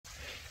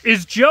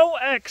Is Joe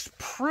X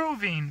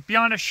proving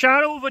beyond a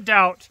shadow of a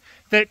doubt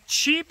that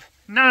cheap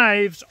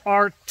knives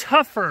are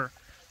tougher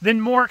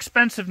than more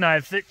expensive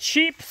knives? That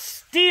cheap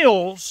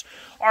steels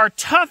are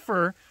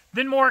tougher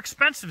than more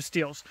expensive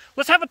steels?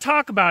 Let's have a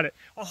talk about it.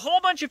 A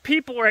whole bunch of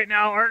people right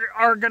now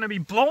are going to be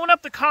blowing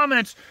up the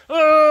comments.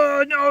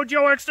 Oh, no,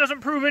 Joe X doesn't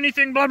prove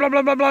anything, blah, blah,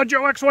 blah, blah, blah,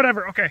 Joe X,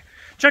 whatever. Okay,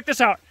 check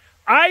this out.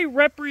 I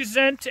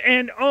represent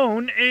and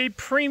own a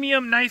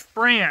premium knife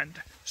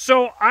brand.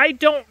 So I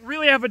don't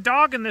really have a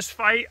dog in this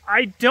fight.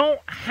 I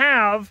don't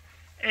have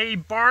a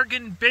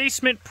bargain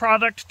basement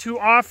product to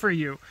offer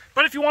you.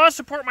 But if you want to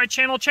support my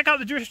channel, check out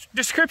the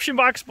description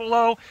box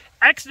below.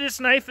 Exodus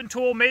Knife and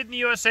Tool, made in the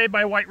USA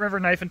by White River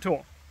Knife and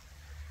Tool.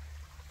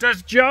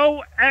 Does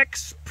Joe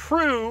X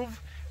prove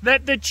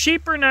that the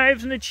cheaper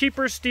knives and the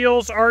cheaper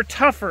steels are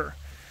tougher?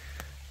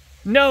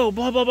 No,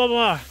 blah, blah, blah,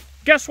 blah.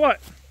 Guess what?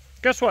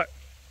 Guess what?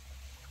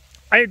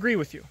 I agree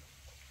with you.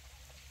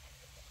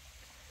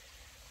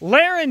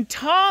 Laren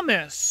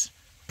Thomas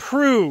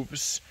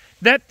proves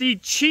that the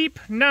cheap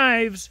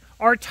knives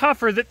are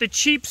tougher, that the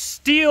cheap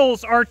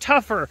steels are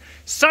tougher,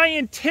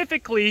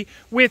 scientifically,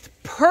 with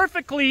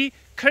perfectly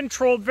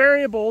controlled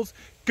variables.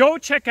 Go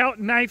check out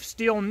Knife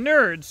Steel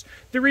Nerds.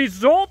 The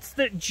results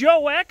that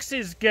Joe X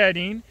is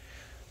getting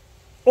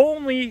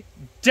only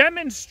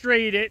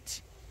demonstrate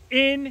it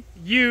in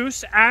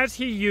use as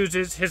he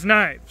uses his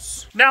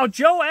knives. Now,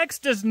 Joe X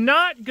does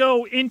not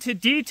go into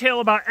detail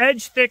about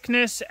edge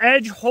thickness,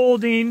 edge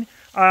holding,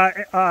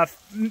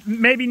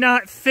 maybe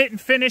not fit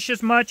and finish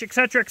as much,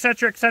 etc.,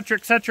 etc., etc.,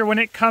 etc. when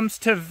it comes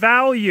to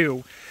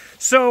value.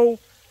 So,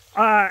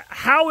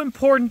 how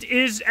important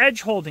is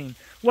edge holding?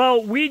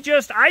 Well,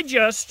 I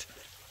just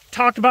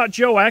talked about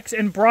Joe X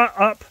and brought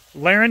up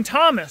Laren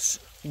Thomas.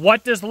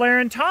 What does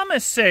Laren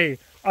Thomas say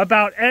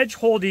about edge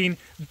holding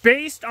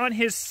based on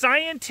his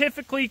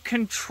scientifically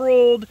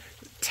controlled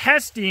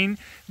testing?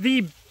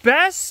 The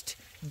best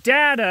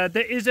data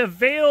that is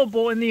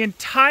available in the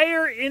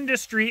entire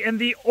industry and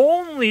the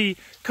only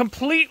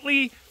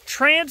completely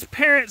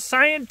transparent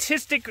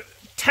scientific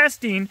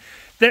testing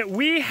that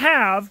we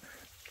have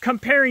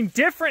comparing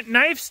different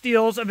knife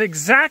steels of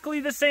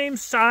exactly the same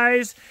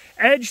size,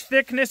 edge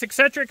thickness,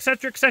 etc.,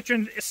 etc., etc.,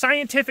 and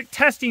scientific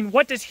testing.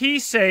 What does he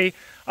say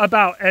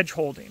about edge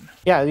holding?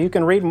 Yeah, you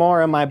can read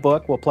more in my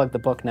book. We'll plug the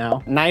book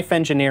now. Knife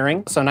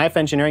Engineering. So Knife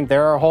Engineering,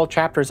 there are whole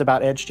chapters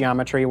about edge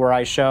geometry where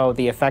I show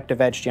the effective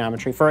edge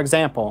geometry. For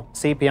example,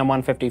 CPM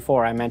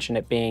 154, I mentioned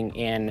it being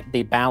in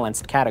the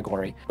balanced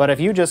category. But if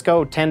you just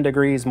go 10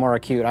 degrees more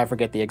acute, I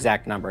forget the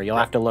exact number, you'll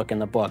have to look in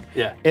the book.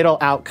 Yeah. It'll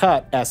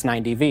outcut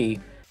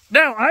S90V.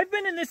 Now, I've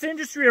been in this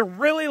industry a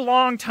really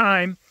long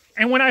time,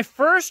 and when I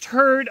first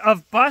heard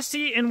of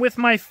Bussey, and with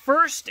my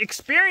first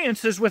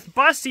experiences with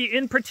Bussey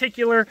in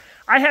particular,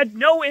 I had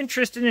no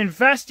interest in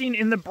investing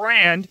in the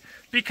brand,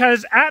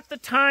 because at the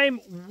time,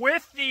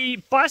 with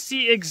the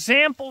Bussey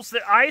examples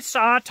that I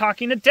saw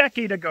talking a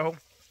decade ago,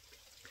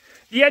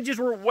 the edges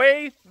were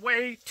way,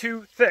 way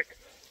too thick.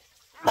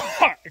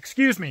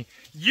 Excuse me.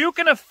 You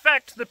can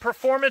affect the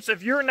performance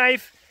of your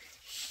knife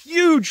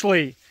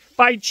hugely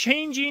by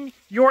changing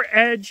your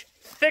edge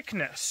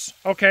thickness,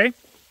 okay?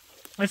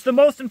 It's the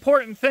most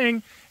important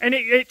thing, and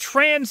it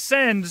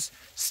transcends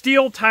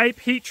steel type,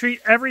 heat treat,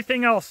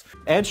 everything else.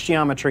 Edge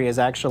geometry is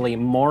actually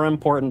more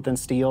important than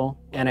steel,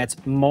 and it's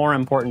more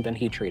important than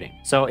heat treating.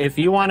 So if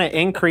you want to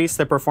increase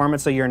the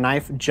performance of your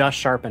knife, just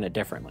sharpen it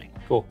differently.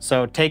 Cool.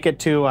 So take it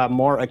to a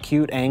more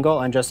acute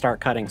angle and just start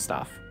cutting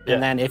stuff. Yeah.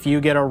 And then if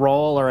you get a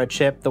roll or a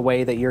chip the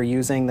way that you're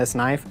using this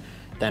knife,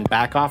 then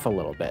back off a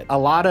little bit. A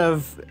lot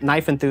of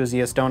knife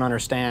enthusiasts don't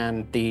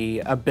understand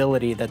the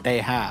ability that they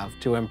have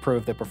to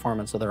improve the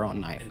performance of their own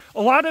knife.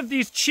 A lot of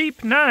these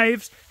cheap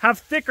knives have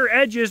thicker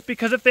edges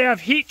because if they have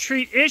heat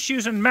treat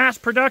issues in mass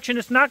production,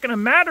 it's not gonna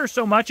matter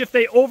so much if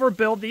they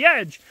overbuild the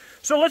edge.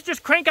 So let's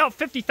just crank out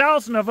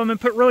 50,000 of them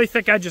and put really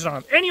thick edges on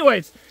them.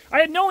 Anyways, I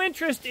had no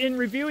interest in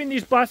reviewing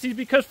these Busseys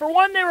because for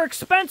one, they were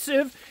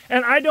expensive,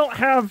 and I don't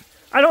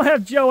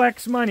have Joe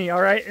X money,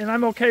 all right? And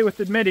I'm okay with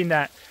admitting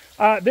that.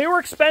 They were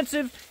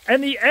expensive,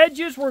 and the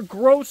edges were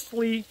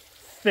grossly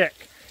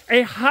thick.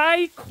 A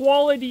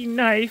high-quality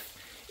knife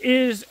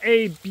is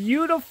a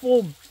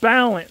beautiful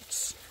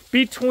balance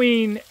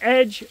between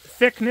edge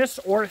thickness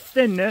or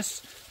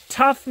thinness,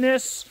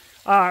 toughness,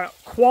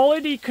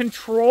 quality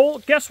control.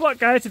 Guess what,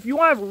 guys? If you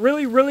want to have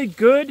really, really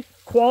good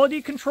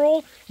quality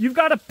control, you've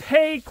got to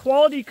pay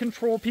quality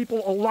control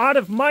people a lot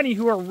of money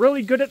who are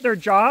really good at their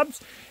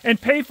jobs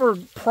and pay for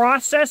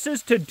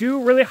processes to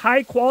do really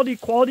high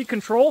quality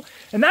control,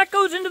 and that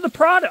goes into the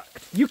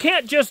product. You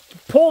can't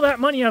just pull that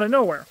money out of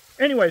nowhere.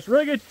 Anyways,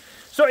 really good.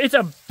 So it's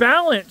a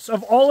balance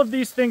of all of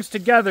these things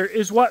together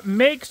is what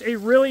makes a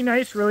really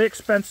nice, really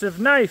expensive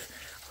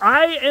knife.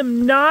 I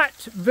am not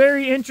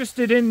very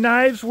interested in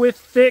knives with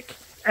thick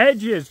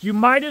edges. You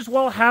might as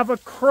well have a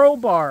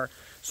crowbar.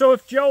 So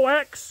if Joe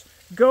X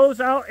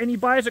goes out and he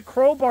buys a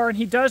crowbar and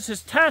he does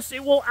his tests,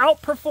 it will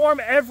outperform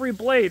every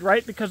blade,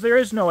 right? Because there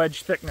is no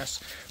edge thickness.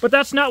 But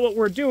that's not what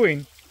we're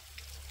doing.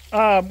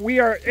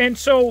 And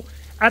so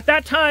At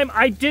that time,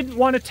 I didn't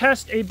want to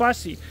test a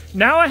Bussey.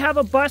 Now I have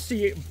a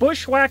Bussey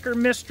Bushwhacker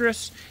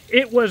Mistress.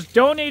 It was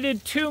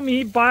donated to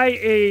me by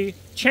a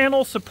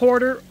channel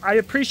supporter. I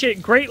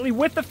appreciate greatly,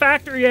 with the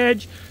factory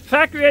edge.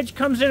 Factory edge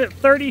comes in at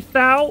 30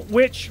 thou,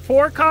 which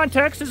for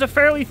context is a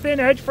fairly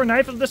thin edge for a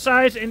knife of the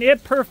size, and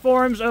it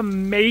performs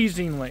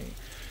amazingly.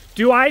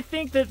 Do I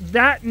think that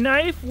that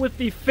knife, with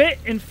the fit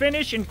and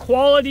finish and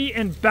quality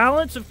and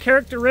balance of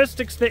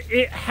characteristics that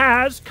it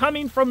has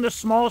coming from the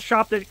small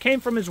shop that it came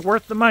from, is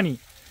worth the money?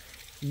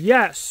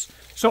 Yes.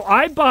 So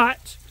I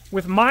bought,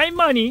 with my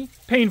money,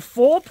 paying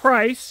full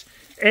price,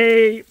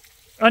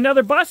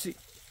 another Bussey.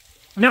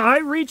 Now, I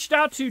reached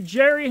out to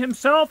Jerry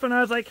himself, and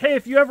I was like, hey,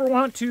 if you ever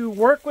want to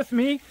work with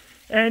me,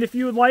 and if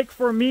you would like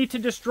for me to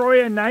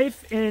destroy a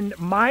knife in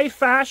my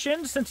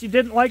fashion, since you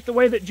didn't like the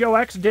way that Joe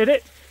X did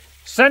it,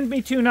 send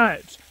me 2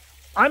 knives.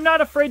 I'm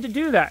not afraid to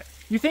do that.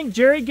 You think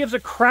Jerry gives a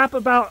crap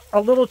about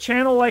a little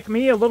channel like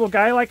me, a little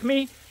guy like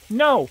me?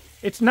 No,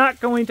 it's not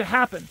going to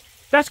happen.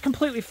 That's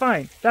completely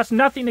fine. That's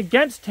nothing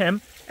against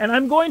him. And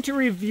I'm going to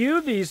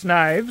review these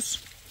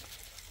knives,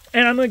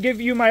 and I'm going to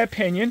give you my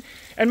opinion.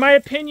 And my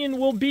opinion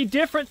will be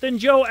different than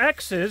Joe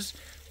X's,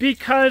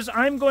 because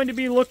I'm going to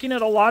be looking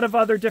at a lot of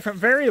other different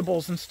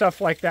variables and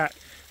stuff like that.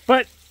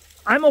 But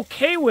I'm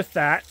okay with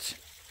that.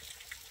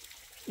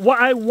 What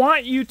I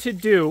want you to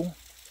do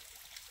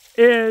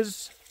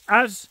is,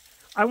 I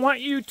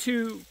want you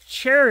to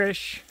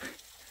cherish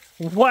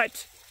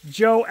what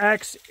Joe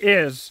X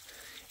is.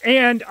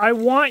 And I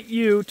want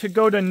you to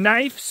go to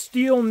Knife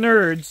Steel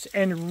Nerds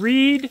and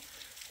read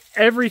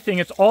everything.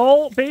 It's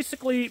all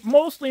basically,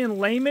 mostly in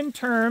layman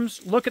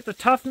terms. Look at the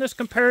toughness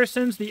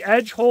comparisons, the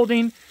edge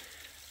holding.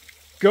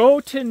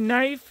 Go to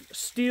Knife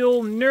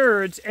Steel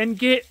Nerds and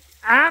get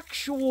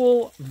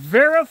actual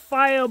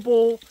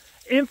verifiable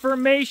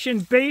information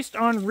based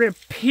on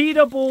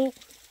repeatable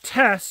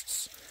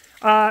tests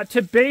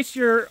to base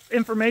your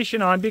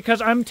information on.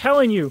 Because I'm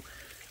telling you,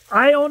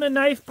 I own a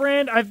knife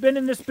brand. I've been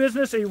in this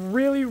business a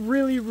really,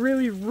 really,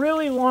 really,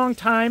 really long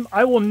time.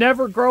 I will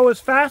never grow as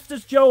fast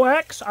as Joe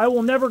X. I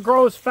will never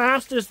grow as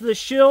fast as the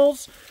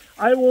Shills.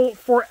 I will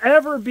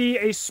forever be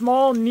a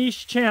small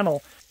niche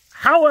channel.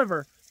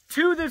 However,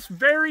 to this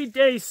very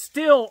day,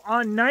 still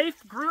on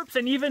knife groups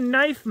and even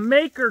knife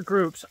maker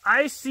groups,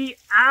 I see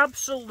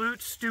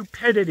absolute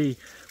stupidity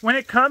when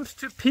it comes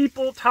to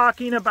people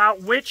talking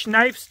about which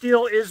knife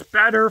steel is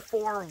better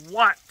for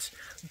what,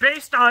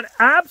 based on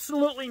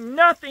absolutely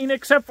nothing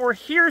except for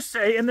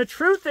hearsay. And the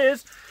truth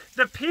is,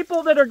 the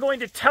people that are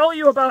going to tell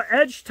you about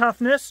edge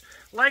toughness,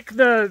 like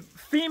the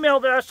female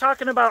that I was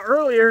talking about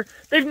earlier,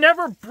 they've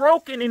never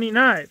broken any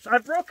knives.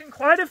 I've broken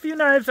quite a few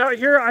knives out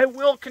here. I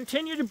will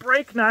continue to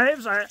break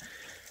knives.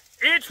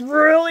 It's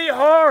really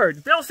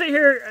hard. They'll say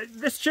here,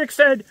 this chick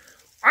said,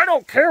 I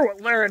don't care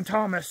what Laren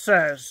Thomas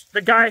says.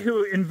 The guy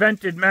who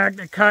invented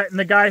MagnaCut and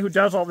the guy who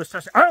does all this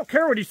testing. I don't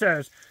care what he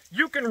says.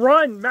 You can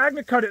run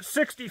MagnaCut at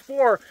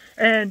 64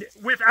 and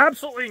with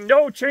absolutely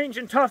no change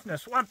in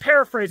toughness. Well, I'm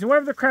paraphrasing,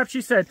 whatever the crap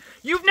she said.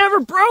 You've never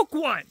broke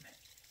one.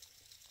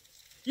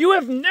 You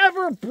have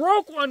never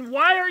broke one.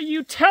 Why are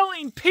you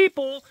telling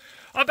people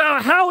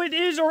about how it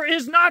is or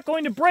is not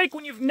going to break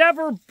when you've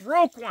never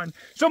broke one?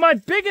 So my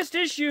biggest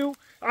issue,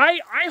 I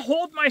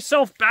hold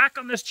myself back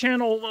on this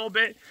channel a little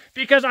bit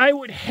because I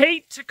would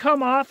hate to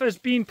come off as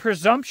being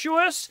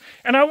presumptuous,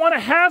 and I want to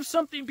have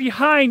something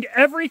behind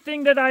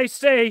everything that I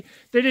say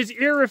that is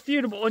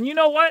irrefutable. And you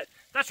know what?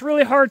 That's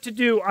really hard to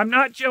do. I'm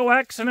not Joe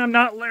X and I'm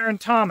not Laren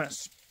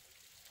Thomas.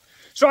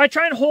 So I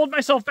try and hold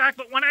myself back,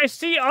 but when I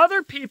see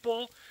other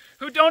people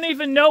who don't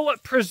even know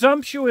what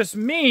presumptuous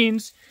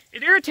means,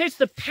 it irritates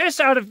the piss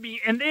out of me,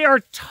 and they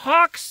are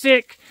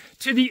toxic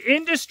to the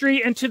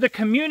industry and to the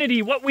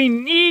community. What we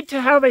need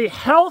to have a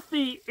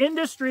healthy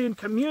industry and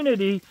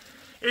community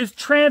is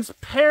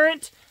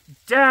transparent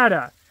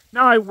data.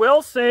 Now, I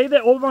will say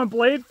that over on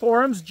Blade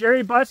Forums,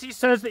 Jerry Bussey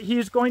says that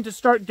he's going to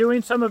start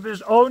doing some of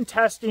his own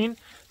testing,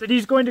 that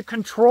he's going to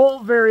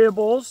control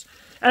variables,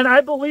 and I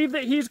believe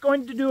that he's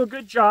going to do a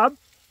good job.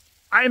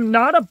 I'm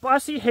not a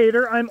Bussey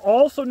hater. I'm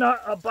also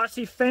not a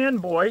Bussey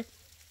fanboy.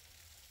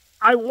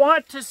 I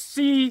want to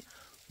see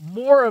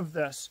more of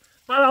this.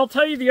 But I'll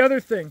tell you the other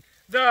thing.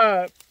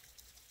 The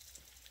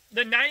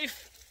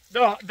knife,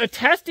 the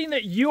testing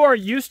that you are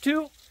used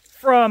to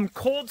from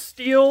Cold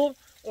Steel,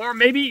 or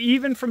maybe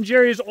even from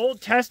Jerry's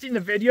old testing, the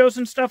videos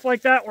and stuff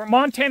like that, or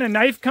Montana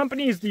Knife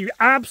Company is the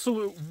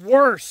absolute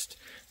worst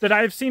that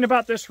I've seen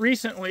about this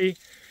recently.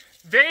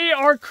 They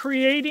are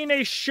creating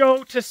a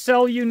show to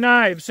sell you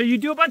knives. So you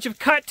do a bunch of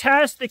cut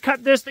tests, they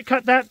cut this, they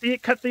cut that, they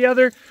cut the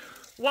other.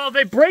 Well,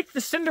 they break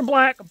the cinder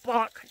block,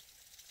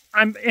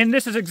 and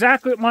this is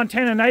exactly what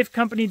Montana Knife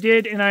Company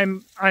did, and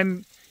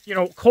I'm you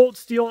know, Cold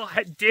Steel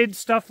did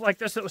stuff like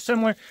this that was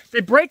similar.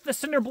 They break the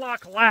cinder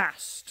block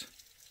last.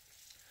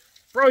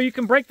 Bro, you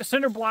can break the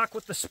cinder block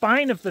with the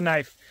spine of the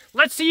knife.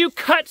 Let's see you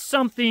cut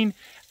something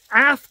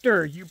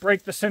after you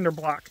break the cinder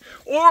block.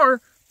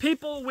 Or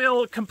people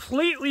will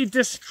completely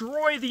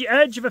destroy the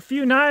edge of a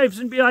few knives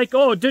and be like,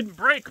 oh, it didn't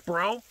break,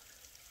 bro.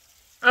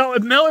 Oh,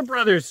 Miller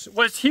Brothers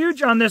was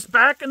huge on this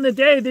back in the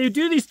day. They would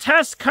do these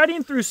tests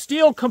cutting through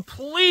steel,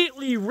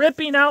 completely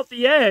ripping out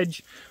the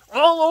edge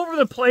all over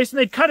the place, and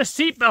they'd cut a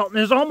seatbelt, and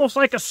it was almost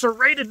like a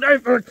serrated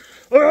knife,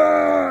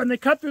 and they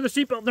cut through the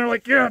seatbelt, and they're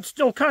like, yeah, it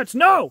still cuts.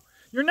 No,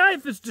 your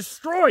knife is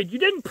destroyed. You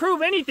didn't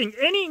prove anything.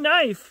 Any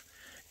knife,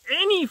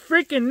 any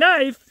freaking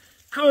knife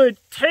could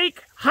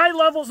take high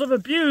levels of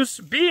abuse,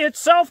 be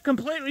itself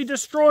completely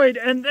destroyed,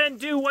 and then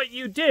do what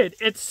you did.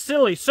 It's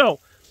silly. So,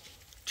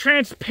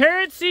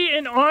 transparency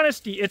and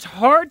honesty, it's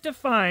hard to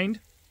find,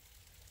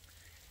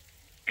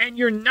 and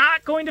you're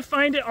not going to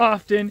find it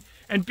often.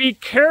 And be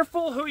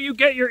careful who you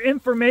get your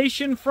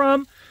information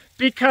from,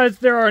 because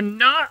there are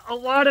not a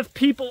lot of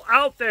people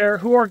out there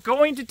who are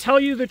going to tell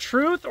you the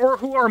truth or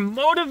who are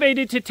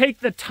motivated to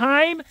take the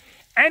time,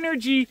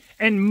 energy,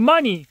 and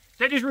money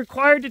that is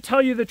required to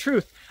tell you the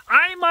truth.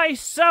 I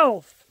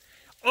myself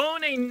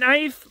own a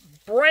knife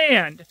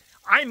brand.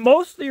 I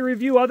mostly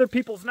review other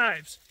people's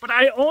knives, but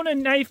I own a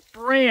knife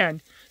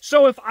brand.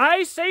 So if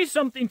I say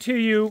something to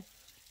you,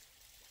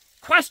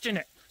 question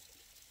it.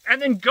 And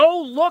then go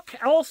look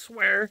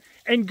elsewhere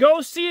and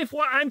go see if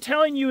what I'm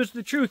telling you is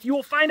the truth. You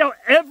will find out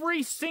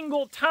every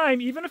single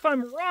time, even if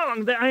I'm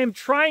wrong, that I am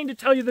trying to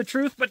tell you the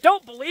truth, but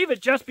don't believe it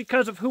just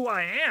because of who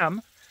I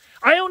am.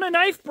 I own a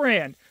knife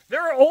brand.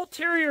 There are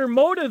ulterior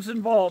motives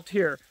involved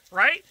here,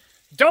 right?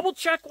 Double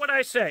check what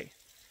I say.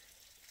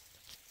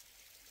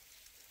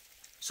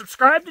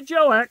 Subscribe to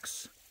Joe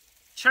X.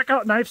 Check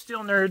out Knife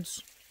Steel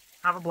Nerds.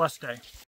 Have a blessed day.